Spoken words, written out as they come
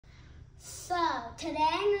So, today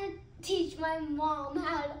I'm going to teach my mom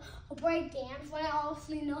how to break dance when I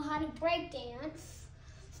also know how to break dance.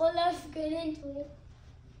 So let's get into it.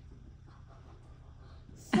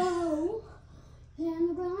 So, then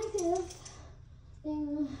I'm going like this.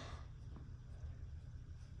 Then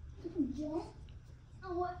jump.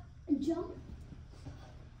 Oh, jump.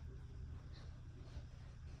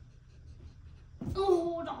 Oh,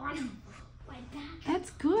 hold on. My back.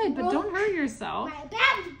 That's good, but don't hurt yourself. My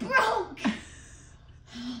back broke.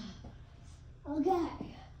 Okay.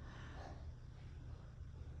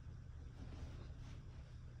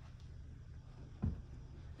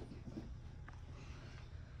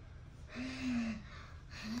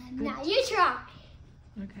 Now you try.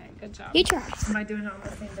 Okay, good job. You try. Am I doing it on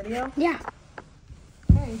the same video? Yeah.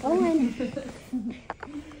 Okay. Go in.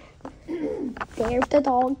 There's the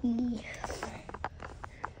doggy.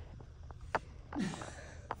 So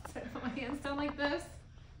I put my hands down like this,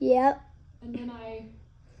 Yep. and then I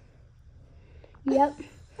Yep.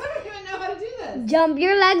 don't even know how to do this. Jump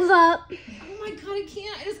your legs up. Oh my god, I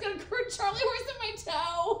can't. I just got a hurt Charlie horse in my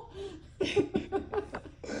toe.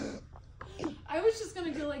 I was just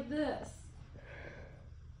gonna go like this.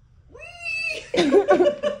 Whee!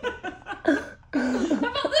 How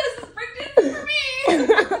about this? It's breakdance for me.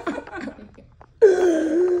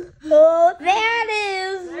 Oh, there it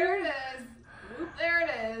is. There it is. Whoop, there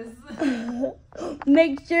it is.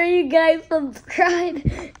 Make sure you guys subscribe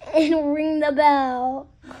and ring the bell.